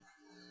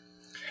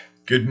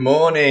Good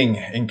morning,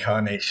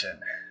 Incarnation.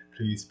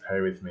 Please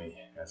pray with me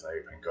as I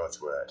open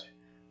God's word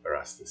for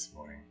us this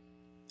morning.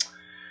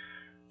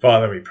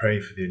 Father, we pray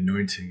for the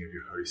anointing of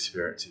your Holy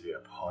Spirit to be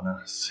upon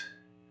us,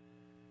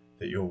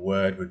 that your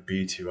word would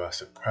be to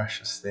us a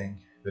precious thing,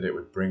 that it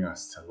would bring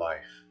us to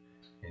life.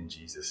 In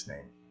Jesus'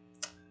 name,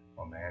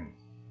 amen.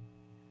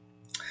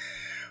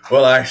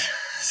 Well, I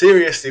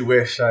seriously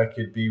wish I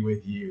could be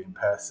with you in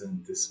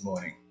person this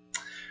morning,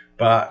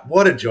 but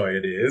what a joy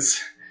it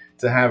is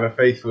to have a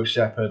faithful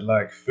shepherd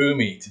like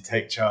Fumi to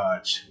take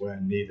charge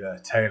when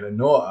neither Taylor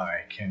nor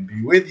I can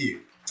be with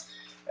you.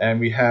 And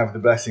we have the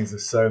blessings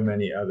of so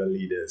many other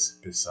leaders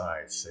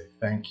besides. So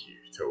thank you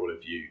to all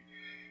of you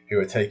who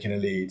are taking a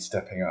lead,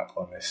 stepping up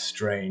on this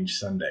strange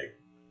Sunday.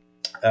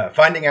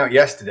 Finding out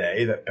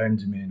yesterday that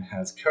Benjamin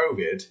has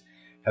COVID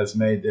has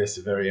made this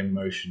a very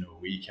emotional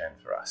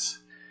weekend for us.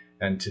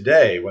 And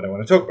today, what I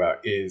want to talk about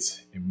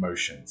is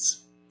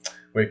emotions.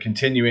 We're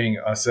continuing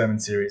our sermon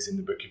series in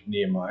the book of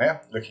Nehemiah,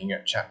 looking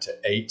at chapter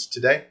 8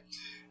 today.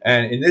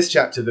 And in this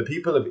chapter, the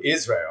people of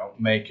Israel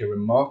make a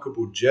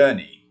remarkable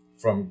journey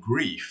from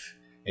grief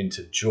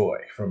into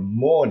joy, from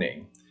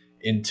mourning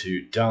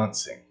into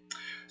dancing.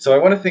 So I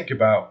want to think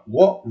about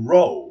what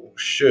role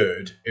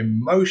should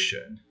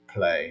emotion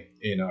play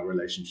in our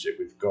relationship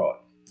with God?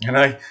 And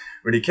I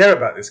really care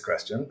about this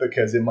question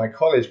because in my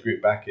college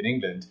group back in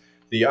England,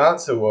 the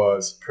answer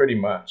was pretty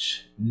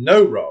much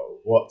no role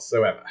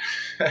whatsoever.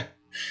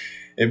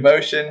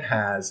 Emotion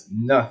has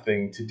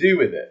nothing to do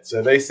with it.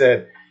 So they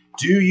said,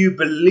 do you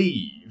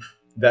believe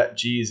that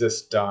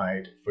Jesus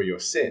died for your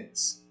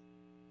sins?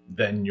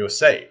 Then you're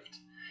saved.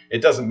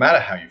 It doesn't matter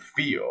how you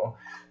feel.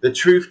 The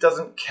truth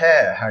doesn't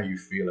care how you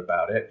feel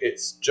about it.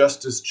 It's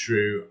just as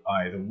true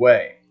either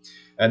way.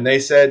 And they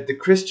said the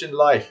Christian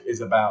life is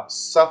about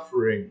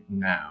suffering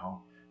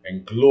now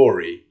and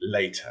glory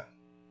later.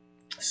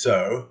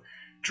 So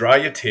dry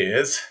your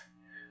tears,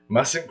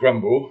 mustn't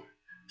grumble,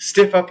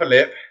 stiff upper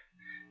lip,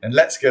 and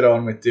let's get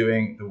on with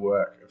doing the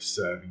work of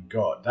serving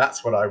God.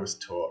 That's what I was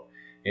taught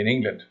in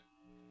England.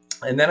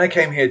 And then I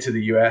came here to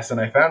the US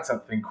and I found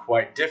something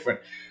quite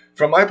different.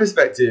 From my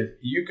perspective,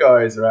 you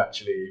guys are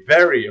actually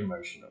very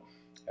emotional.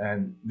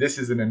 And this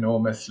is an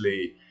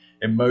enormously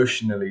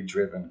emotionally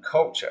driven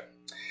culture.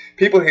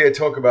 People here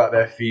talk about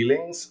their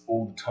feelings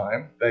all the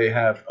time. They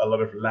have a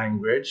lot of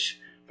language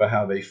for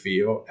how they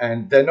feel,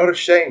 and they're not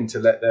ashamed to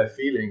let their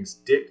feelings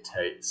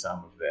dictate some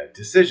of their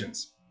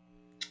decisions.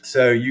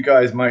 So you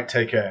guys might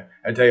take a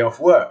day off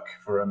work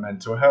for a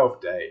mental health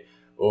day,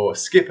 or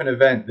skip an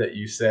event that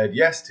you said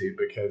yes to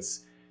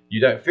because you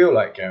don't feel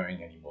like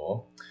going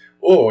anymore.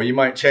 Or you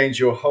might change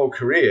your whole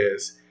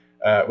careers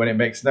when it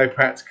makes no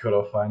practical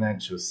or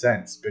financial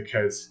sense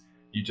because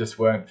you just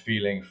weren't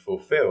feeling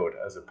fulfilled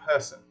as a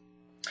person.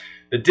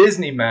 The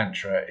Disney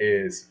mantra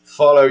is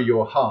follow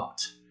your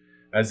heart,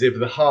 as if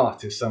the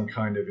heart is some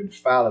kind of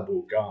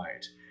infallible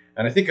guide.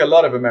 And I think a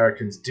lot of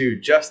Americans do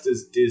just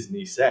as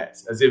Disney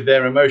says, as if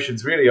their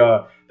emotions really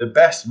are the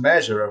best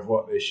measure of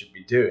what they should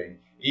be doing,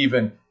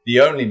 even the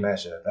only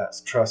measure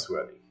that's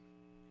trustworthy.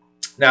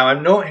 Now,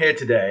 I'm not here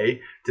today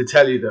to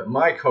tell you that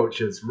my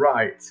culture's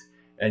right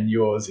and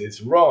yours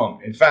is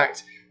wrong. In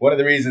fact, one of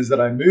the reasons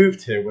that I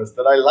moved here was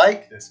that I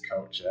like this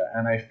culture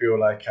and I feel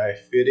like I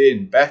fit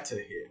in better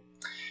here.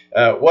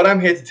 What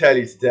I'm here to tell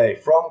you today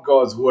from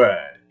God's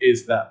word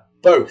is that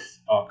both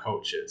our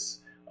cultures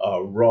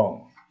are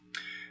wrong.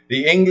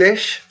 The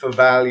English for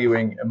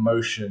valuing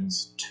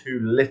emotions too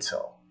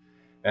little,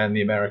 and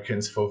the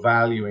Americans for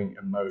valuing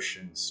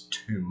emotions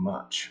too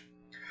much.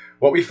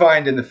 What we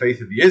find in the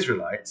faith of the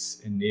Israelites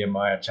in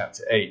Nehemiah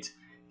chapter 8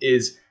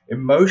 is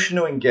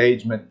emotional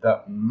engagement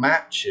that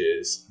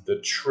matches the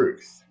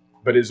truth,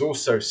 but is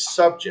also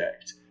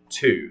subject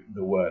to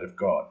the word of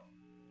God.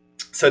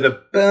 So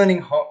the burning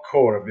hot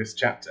core of this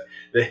chapter,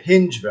 the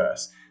hinge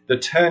verse, the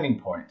turning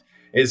point,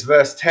 is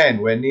verse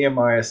 10, where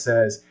Nehemiah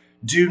says,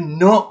 do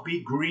not be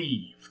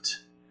grieved,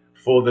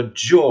 for the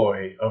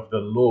joy of the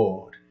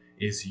Lord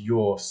is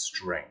your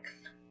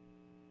strength.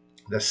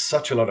 There's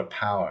such a lot of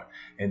power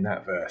in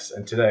that verse,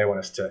 and today I want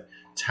us to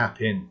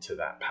tap into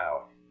that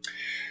power.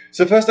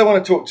 So first I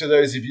want to talk to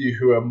those of you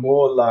who are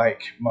more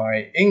like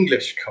my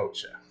English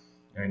culture.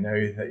 I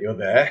know that you're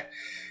there.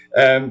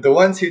 The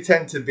ones who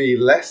tend to be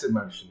less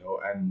emotional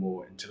and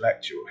more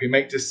intellectual, who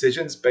make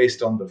decisions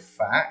based on the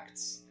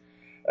facts.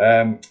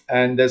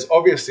 And there's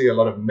obviously a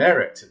lot of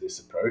merit to this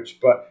approach,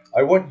 but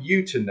I want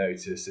you to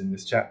notice in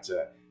this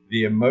chapter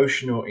the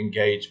emotional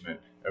engagement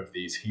of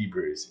these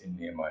Hebrews in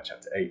Nehemiah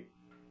chapter 8,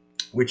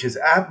 which is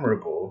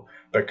admirable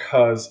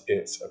because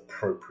it's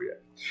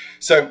appropriate.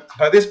 So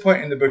by this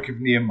point in the book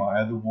of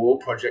Nehemiah, the wall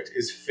project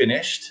is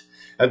finished.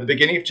 At the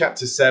beginning of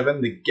chapter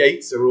 7, the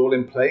gates are all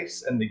in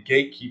place and the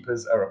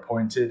gatekeepers are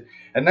appointed.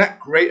 And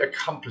that great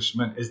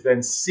accomplishment is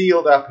then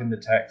sealed up in the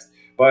text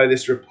by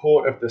this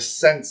report of the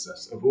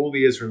census of all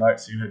the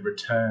Israelites who had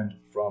returned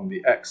from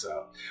the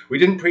exile. We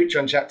didn't preach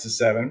on chapter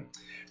 7,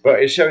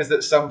 but it shows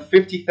that some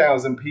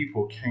 50,000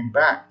 people came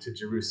back to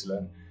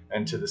Jerusalem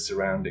and to the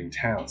surrounding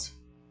towns.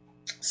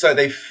 So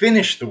they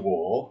finished the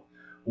wall.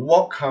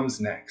 What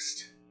comes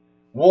next?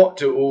 What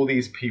do all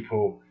these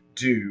people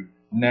do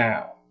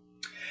now?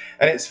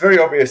 And it's very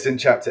obvious in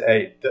chapter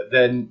 8 that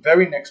their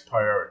very next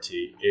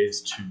priority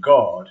is to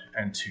God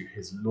and to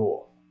his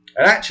law.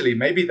 And actually,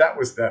 maybe that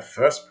was their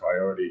first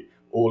priority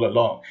all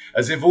along,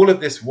 as if all of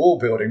this wall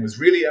building was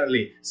really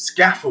only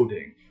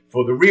scaffolding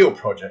for the real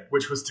project,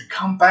 which was to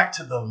come back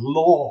to the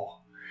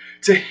law,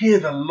 to hear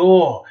the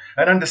law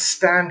and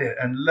understand it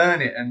and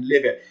learn it and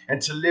live it,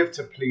 and to live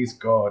to please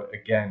God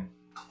again.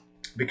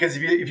 Because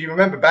if you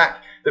remember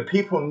back, the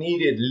people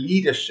needed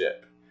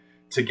leadership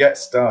to get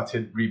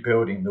started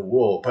rebuilding the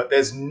wall. But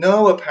there's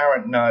no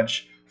apparent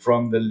nudge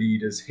from the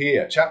leaders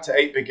here. Chapter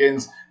 8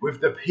 begins with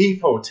the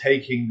people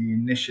taking the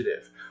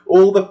initiative.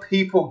 All the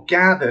people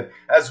gathered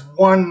as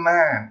one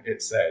man,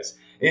 it says,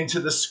 into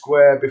the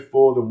square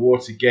before the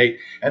water gate.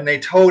 And they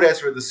told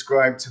Ezra the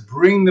scribe to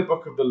bring the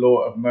book of the law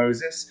of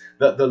Moses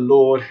that the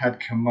Lord had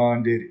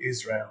commanded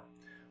Israel.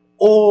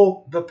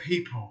 All the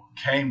people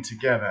came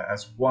together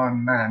as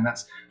one man.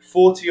 That's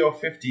 40 or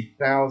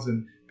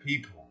 50,000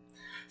 people.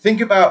 Think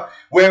about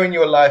where in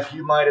your life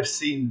you might have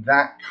seen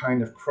that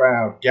kind of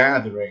crowd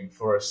gathering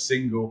for a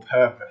single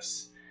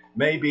purpose.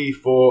 Maybe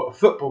for a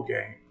football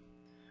game,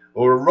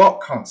 or a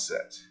rock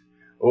concert,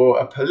 or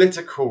a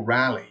political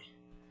rally,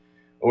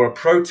 or a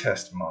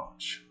protest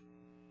march.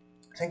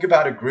 Think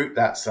about a group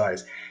that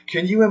size.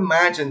 Can you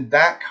imagine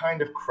that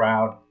kind of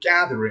crowd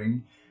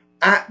gathering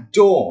at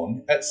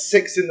dawn at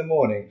 6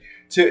 a.m.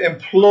 to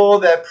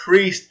implore their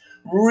priest,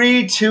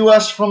 read to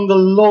us from the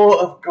law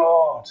of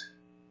God?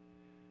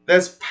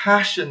 There's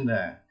passion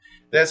there.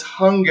 There's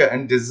hunger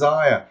and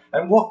desire.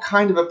 And what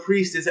kind of a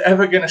priest is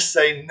ever going to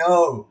say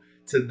no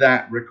to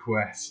that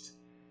request?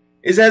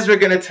 Is Ezra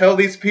going to tell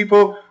these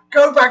people,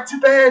 go back to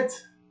bed,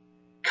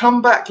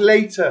 come back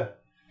later?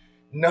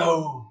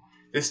 No,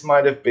 this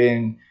might have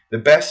been the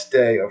best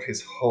day of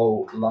his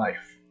whole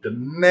life. The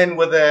men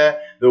were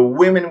there, the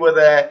women were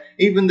there,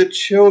 even the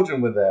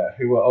children were there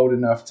who were old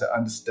enough to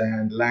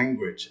understand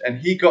language. And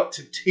he got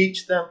to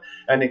teach them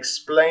and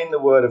explain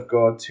the word of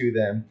God to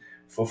them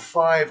for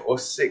 5 or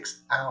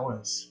 6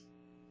 hours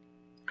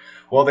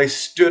while they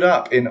stood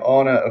up in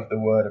honor of the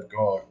word of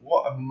God.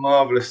 What a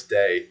marvelous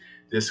day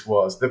this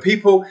was. The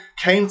people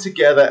came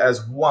together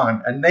as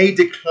one and they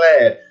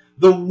declared,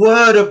 the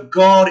word of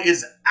God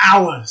is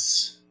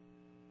ours.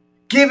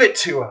 Give it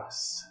to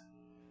us.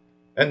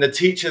 And the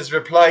teachers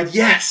replied,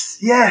 yes,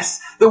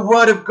 yes, the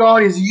word of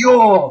God is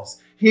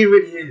yours. Here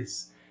it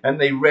is. And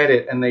they read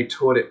it and they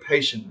taught it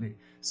patiently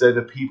so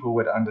the people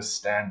would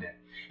understand it.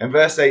 And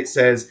verse 8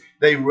 says,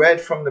 they read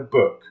from the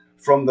book,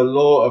 from the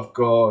law of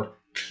God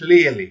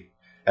clearly,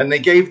 and they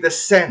gave the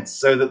sense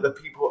so that the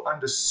people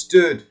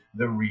understood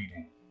the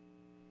reading.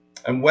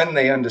 And when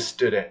they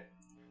understood it,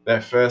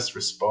 their first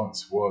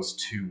response was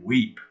to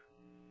weep.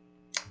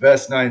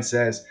 Verse 9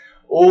 says,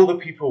 all the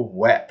people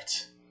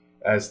wept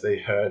as they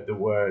heard the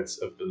words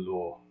of the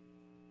law.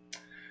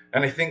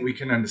 And I think we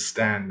can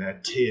understand their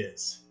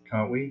tears,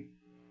 can't we?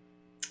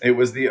 It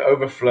was the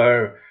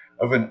overflow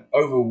of an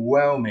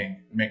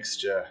overwhelming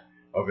mixture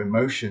of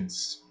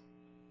emotions.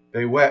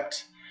 They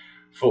wept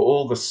for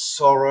all the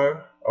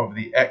sorrow of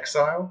the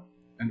exile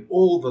and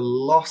all the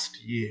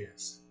lost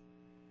years.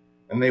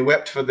 And they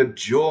wept for the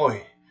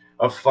joy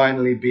of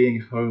finally being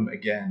home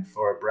again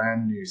for a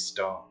brand new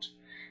start.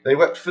 They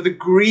wept for the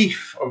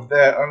grief of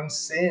their own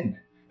sin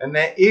and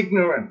their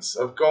ignorance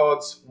of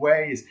God's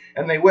ways.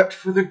 And they wept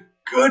for the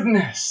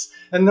goodness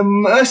and the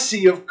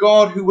mercy of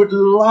God who would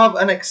love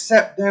and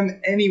accept them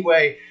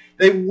anyway.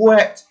 They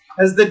wept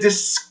as the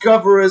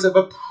discoverers of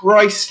a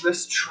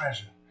priceless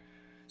treasure,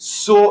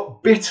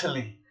 sought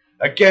bitterly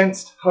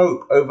against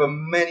hope over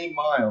many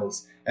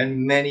miles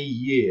and many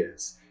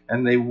years.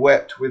 And they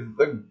wept with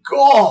the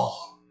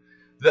gall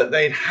that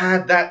they'd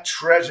had that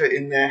treasure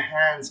in their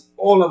hands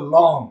all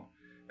along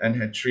and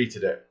had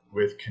treated it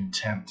with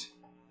contempt.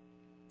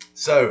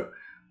 So,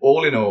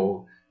 all in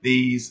all,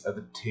 these are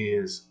the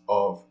tears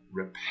of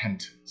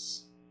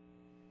repentance.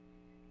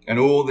 And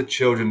all the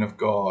children of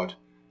God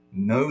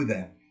know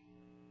them.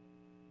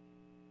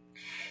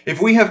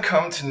 If we have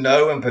come to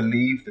know and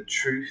believe the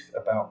truth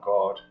about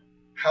God,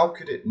 how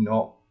could it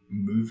not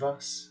move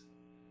us?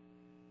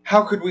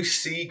 How could we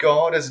see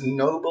God as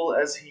noble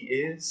as he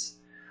is,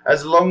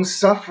 as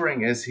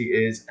long-suffering as he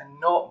is, and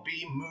not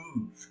be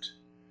moved?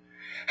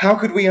 How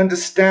could we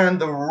understand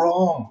the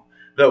wrong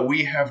that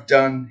we have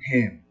done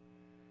him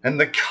and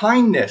the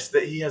kindness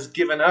that he has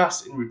given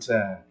us in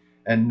return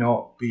and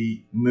not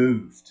be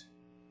moved?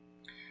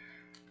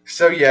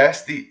 So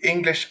yes, the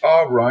English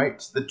are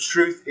right. The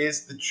truth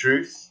is the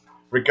truth,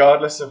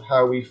 regardless of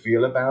how we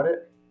feel about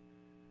it.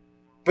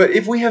 But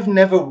if we have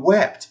never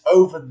wept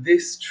over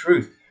this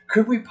truth,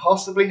 could we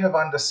possibly have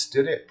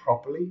understood it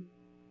properly?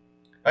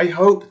 I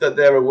hope that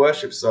there are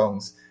worship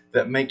songs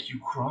that make you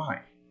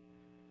cry.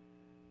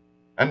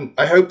 And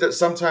I hope that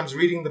sometimes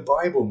reading the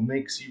Bible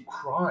makes you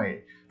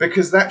cry,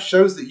 because that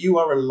shows that you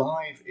are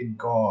alive in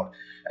God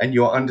and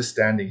you're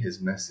understanding his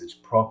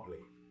message properly.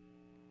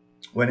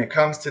 When it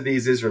comes to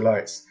these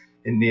Israelites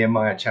in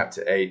Nehemiah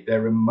chapter 8,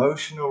 their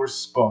emotional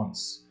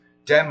response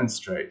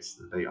demonstrates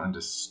that they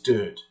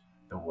understood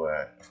the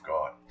word of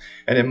God.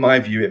 And in my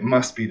view, it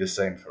must be the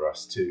same for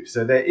us too.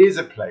 So there is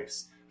a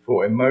place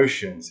for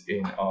emotions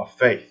in our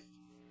faith.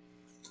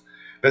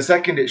 But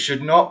second, it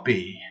should not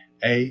be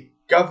a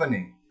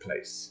governing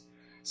place.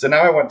 So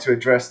now I want to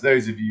address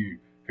those of you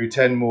who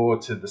tend more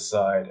to the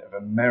side of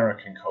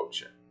American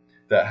culture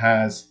that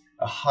has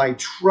a high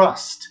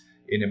trust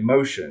in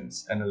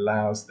emotions and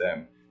allows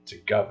them to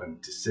govern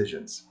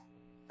decisions.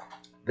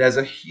 There's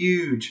a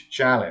huge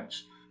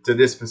challenge to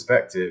this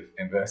perspective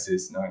in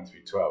verses 9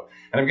 through 12.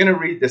 And I'm going to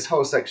read this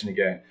whole section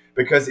again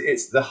because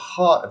it's the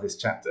heart of this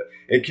chapter.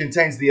 It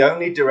contains the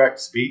only direct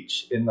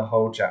speech in the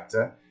whole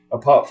chapter,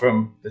 apart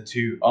from the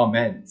two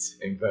amens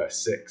in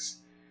verse 6.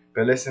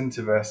 But listen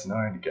to verse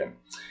 9 again.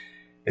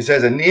 It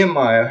says, "And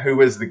Nehemiah, who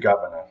was the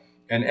governor,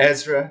 and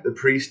Ezra, the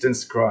priest and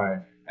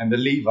scribe, and the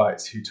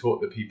Levites who taught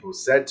the people,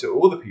 said to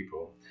all the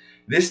people,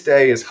 'This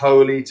day is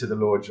holy to the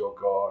Lord your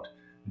God.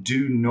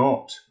 Do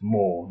not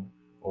mourn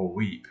or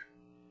weep.'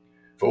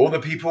 For all the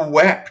people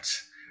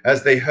wept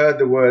as they heard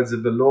the words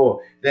of the law.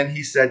 Then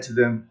he said to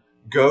them,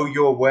 'Go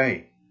your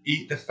way,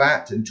 eat the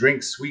fat and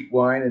drink sweet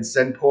wine, and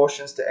send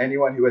portions to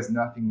anyone who has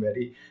nothing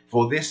ready,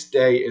 for this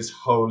day is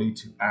holy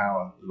to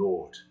our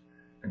Lord.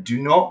 And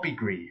do not be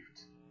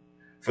grieved,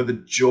 for the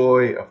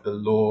joy of the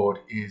Lord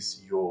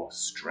is your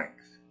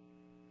strength.'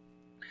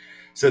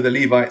 So the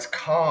Levites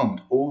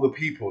calmed all the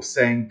people,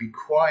 saying, 'Be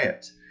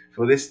quiet,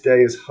 for this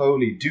day is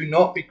holy. Do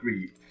not be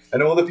grieved.'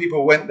 And all the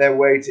people went their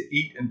way to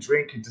eat and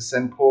drink and to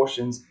send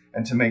portions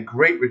and to make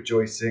great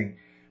rejoicing,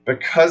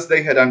 because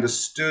they had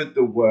understood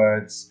the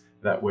words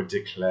that were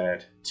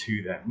declared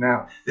to them."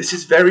 Now, this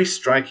is very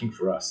striking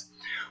for us.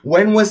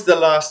 When was the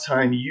last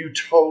time you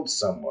told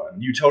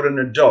an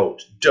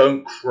adult,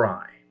 "Don't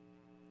cry"?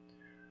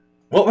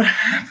 What would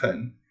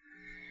happen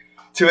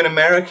to an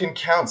American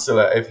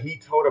counselor if he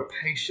told a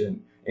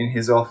patient in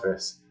his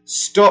office,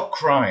 "Stop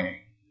crying"?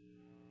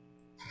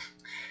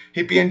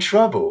 He'd be in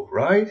trouble,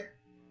 right?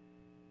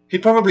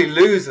 He'd probably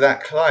lose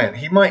that client.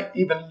 He might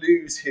even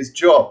lose his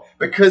job,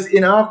 because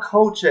in our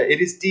culture,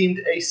 it is deemed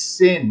a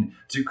sin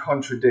to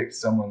contradict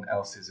someone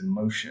else's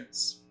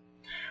emotions.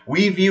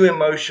 We view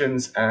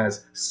emotions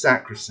as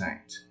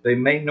sacrosanct. They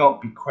may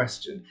not be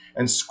questioned,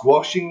 and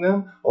squashing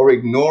them or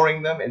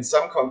ignoring them in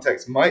some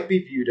contexts might be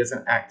viewed as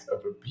an act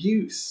of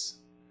abuse.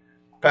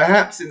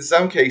 Perhaps in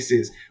some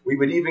cases, we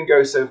would even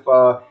go so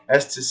far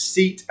as to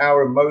seat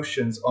our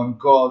emotions on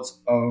God's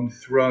own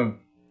throne,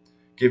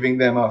 giving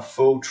them our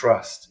full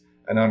trust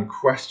and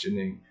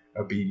unquestioning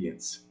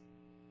obedience.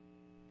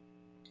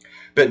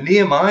 But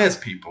Nehemiah's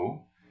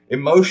people,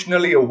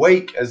 emotionally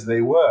awake as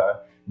they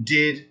were,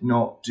 did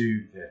not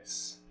do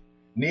this.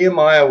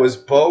 Nehemiah was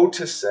bold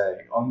to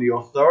say, on the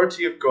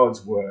authority of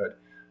God's word,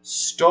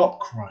 "Stop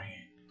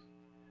crying.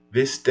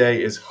 This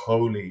day is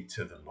holy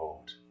to the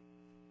Lord."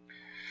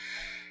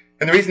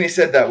 And the reason he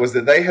said that was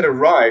that they had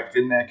arrived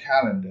in their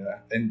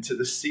calendar into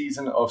the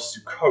season of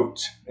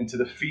Sukkot, into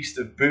the Feast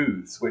of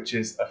Booths, which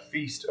is a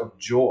feast of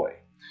joy.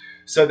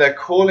 So their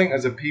calling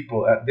as a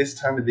people at this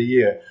time of the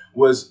year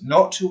was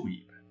not to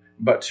weep,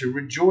 but to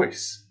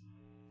rejoice.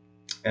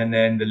 And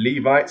then the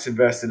Levites in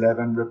verse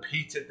 11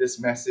 repeated this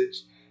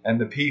message, and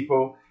the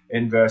people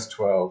in verse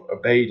 12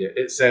 obeyed it.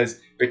 It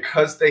says,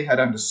 because they had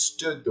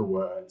understood the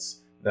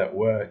words that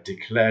were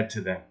declared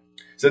to them.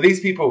 So these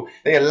people,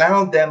 they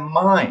allowed their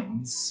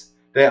minds,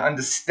 their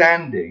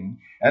understanding,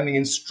 and the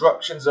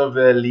instructions of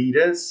their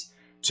leaders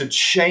to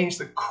change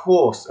the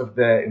course of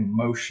their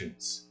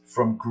emotions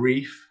from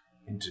grief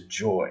into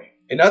joy.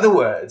 In other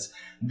words,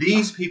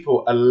 these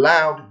people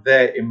allowed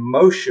their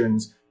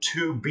emotions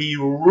to be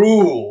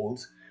ruled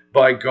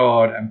by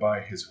God and by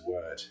his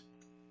word.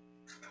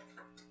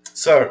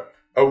 So,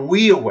 are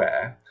we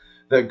aware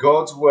that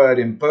God's word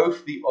in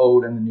both the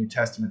Old and the New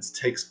Testaments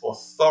takes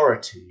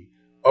authority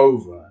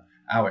over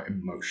our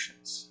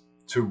emotions,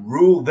 to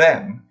rule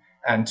them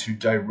and to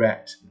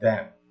direct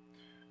them?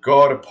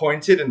 God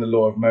appointed in the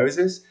law of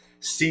Moses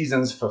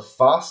seasons for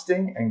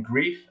fasting and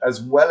grief,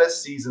 as well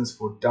as seasons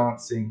for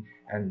dancing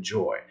and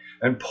joy.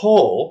 And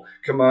Paul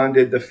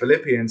commanded the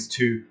Philippians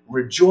to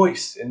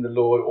rejoice in the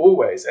Lord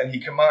always. And he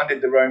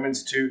commanded the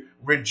Romans to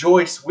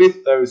rejoice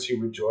with those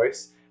who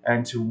rejoice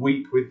and to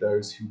weep with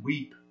those who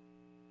weep.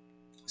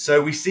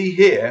 So we see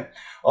here,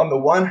 on the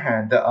one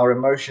hand, that our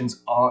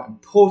emotions are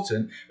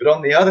important, but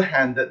on the other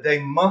hand, that they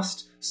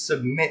must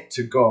submit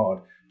to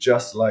God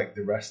just like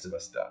the rest of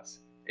us does.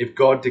 If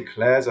God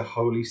declares a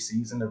holy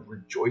season of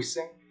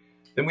rejoicing,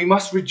 then we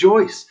must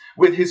rejoice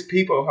with his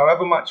people,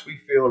 however much we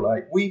feel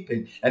like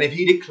weeping. And if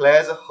he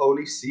declares a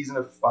holy season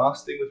of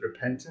fasting with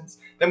repentance,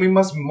 then we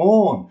must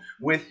mourn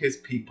with his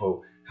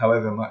people,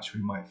 however much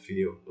we might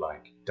feel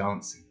like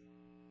dancing.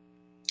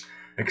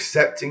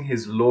 Accepting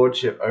his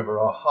lordship over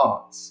our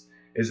hearts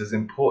is as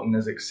important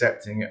as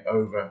accepting it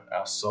over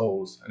our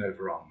souls and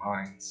over our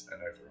minds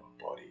and over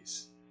our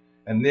bodies.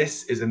 And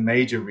this is a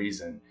major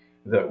reason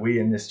that we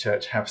in this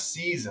church have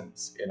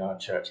seasons in our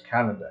church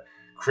calendar.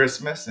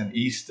 Christmas and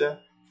Easter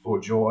for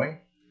joy,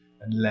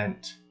 and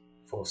Lent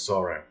for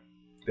sorrow.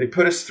 They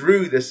put us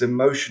through this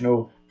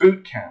emotional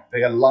boot camp.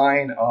 They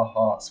align our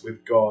hearts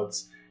with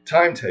God's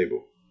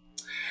timetable.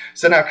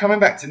 So now coming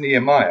back to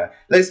Nehemiah,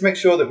 let's make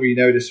sure that we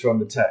notice from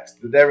the text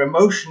that their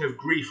emotion of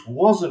grief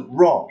wasn't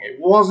wrong. It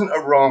wasn't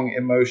a wrong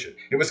emotion.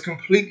 It was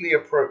completely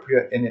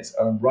appropriate in its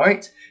own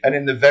right. And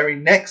in the very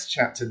next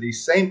chapter,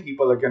 these same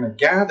people are going to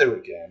gather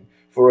again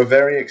for a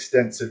very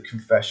extensive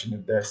confession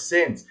of their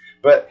sins.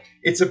 But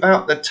it's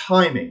about the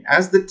timing.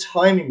 As the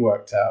timing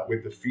worked out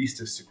with the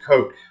Feast of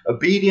Sukkot,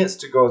 obedience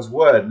to God's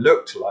word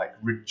looked like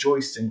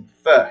rejoicing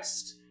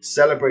first,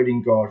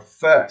 celebrating God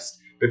first,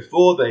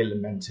 before they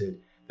lamented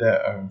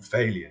their own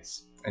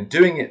failures. And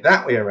doing it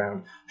that way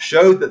around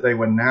showed that they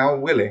were now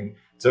willing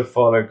to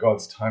follow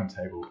God's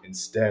timetable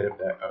instead of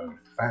their own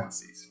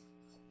fancies.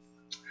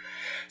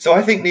 So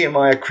I think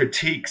Nehemiah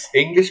critiques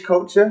English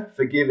culture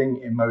for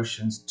giving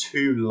emotions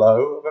too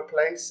low of a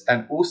place,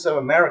 and also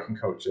American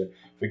culture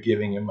for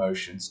giving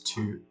emotions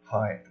too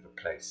high of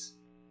a place.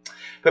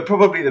 But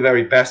probably the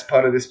very best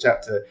part of this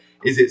chapter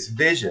is its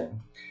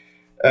vision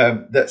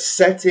that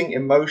setting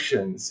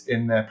emotions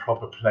in their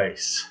proper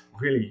place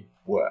really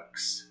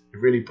works. It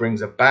really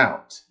brings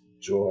about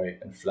joy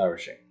and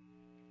flourishing.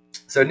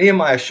 So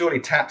Nehemiah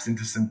surely taps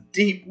into some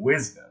deep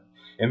wisdom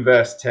in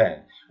verse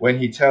 10 when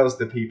he tells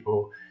the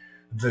people,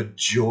 "The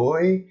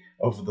joy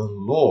of the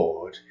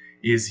Lord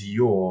is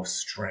your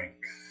strength."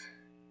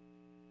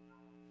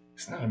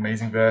 Isn't that an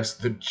amazing verse?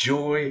 The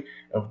joy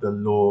of the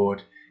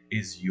Lord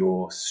is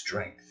your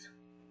strength.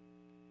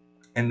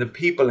 And the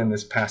people in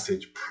this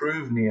passage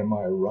prove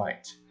Nehemiah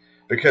right,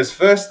 because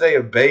first they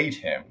obeyed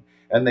him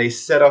and they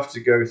set off to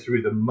go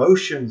through the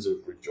motions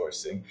of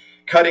rejoicing,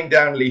 cutting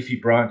down leafy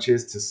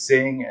branches to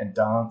sing and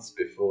dance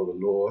before the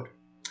Lord.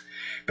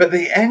 But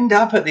they end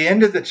up at the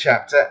end of the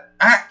chapter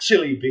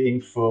actually being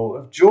full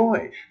of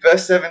joy.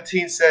 Verse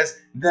 17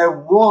 says, "There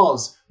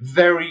was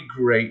very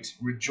great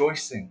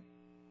rejoicing."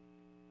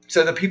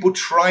 So the people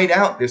tried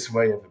out this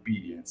way of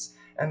obedience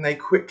and they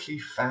quickly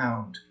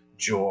found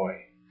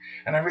joy.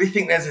 And I really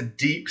think there's a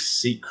deep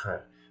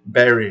secret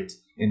buried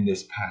in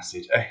this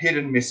passage, a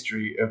hidden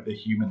mystery of the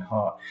human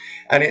heart.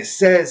 And it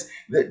says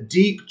that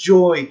deep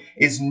joy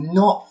is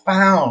not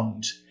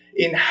found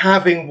in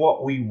having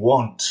what we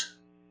want,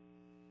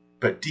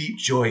 but deep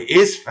joy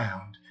is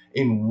found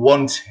in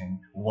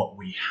wanting what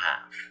we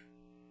have.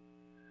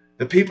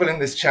 The people in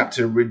this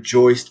chapter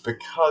rejoiced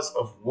because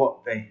of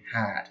what they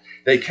had.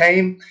 They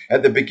came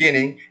at the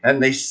beginning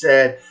and they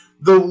said,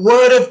 "The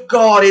word of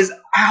God is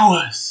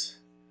ours."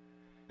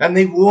 And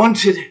they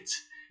wanted it.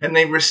 And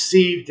they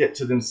received it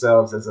to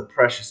themselves as a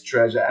precious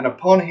treasure. And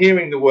upon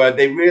hearing the word,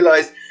 they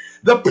realized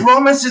the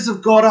promises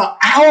of God are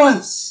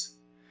ours.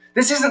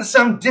 This isn't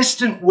some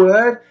distant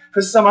word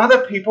for some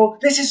other people.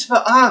 This is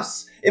for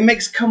us. It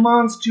makes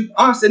commands to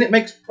us and it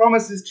makes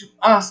promises to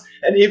us.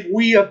 And if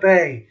we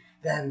obey,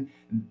 then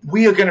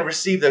we are going to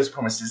receive those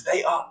promises.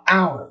 They are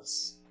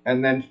ours.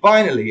 And then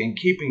finally, in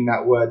keeping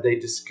that word, they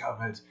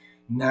discovered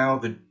now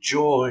the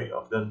joy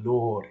of the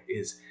Lord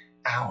is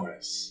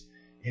ours.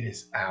 It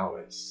is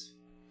ours.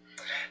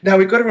 Now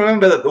we've got to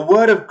remember that the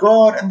word of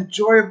God and the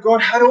joy of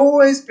God had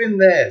always been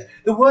theirs.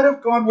 The word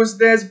of God was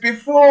theirs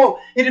before.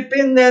 It had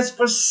been theirs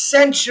for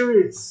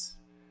centuries.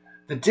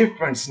 The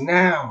difference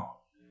now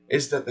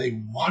is that they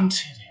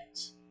wanted it.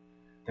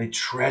 They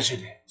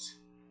treasured it.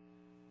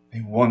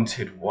 They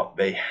wanted what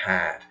they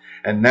had.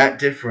 And that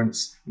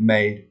difference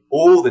made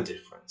all the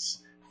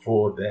difference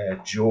for their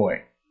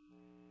joy.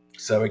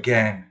 So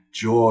again,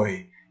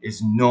 joy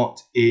is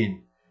not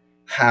in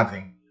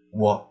having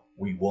what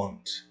we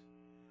want.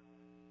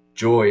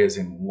 Joy is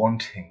in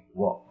wanting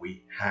what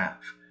we have.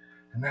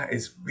 And that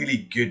is really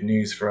good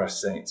news for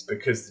us saints,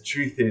 because the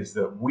truth is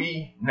that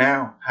we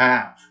now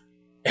have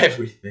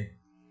everything.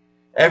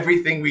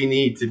 Everything we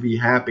need to be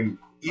happy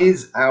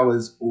is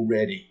ours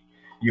already.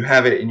 You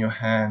have it in your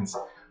hands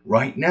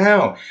right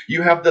now.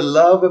 You have the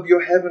love of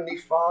your heavenly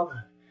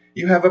Father.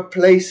 You have a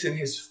place in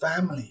his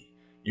family.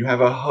 You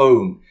have a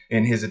home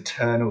in his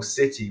eternal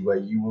city where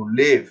you will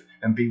live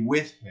and be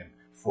with him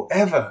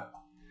forever.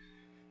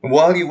 And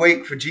while you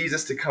wait for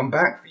Jesus to come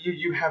back for you,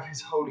 you have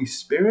his Holy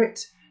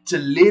Spirit to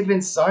live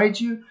inside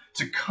you,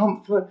 to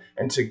comfort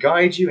and to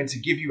guide you and to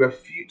give you a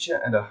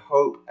future and a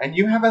hope. And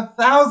you have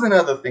 1,000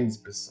 other things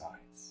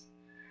besides.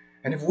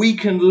 And if we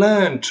can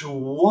learn to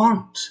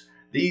want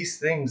these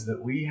things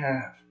that we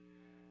have,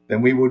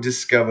 then we will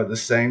discover the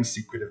same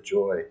secret of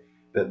joy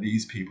that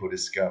these people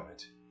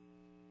discovered.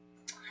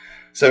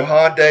 So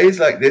hard days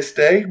like this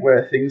day,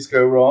 where things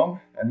go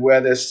wrong and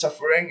where there's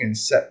suffering and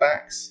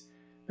setbacks,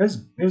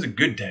 those are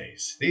good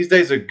days. These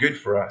days are good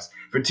for us,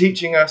 for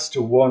teaching us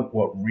to want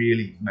what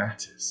really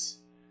matters.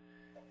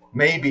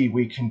 Maybe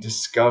we can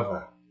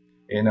discover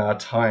in our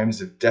times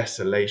of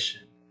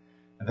desolation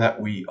that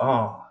we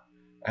are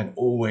and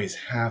always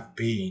have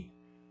been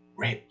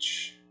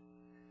rich,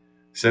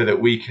 so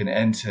that we can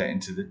enter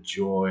into the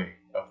joy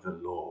of the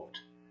Lord,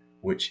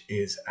 which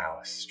is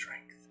our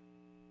strength.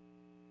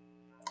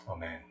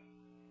 Amen.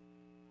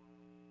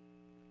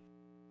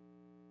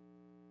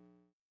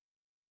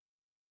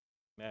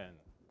 Amen.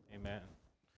 Amen.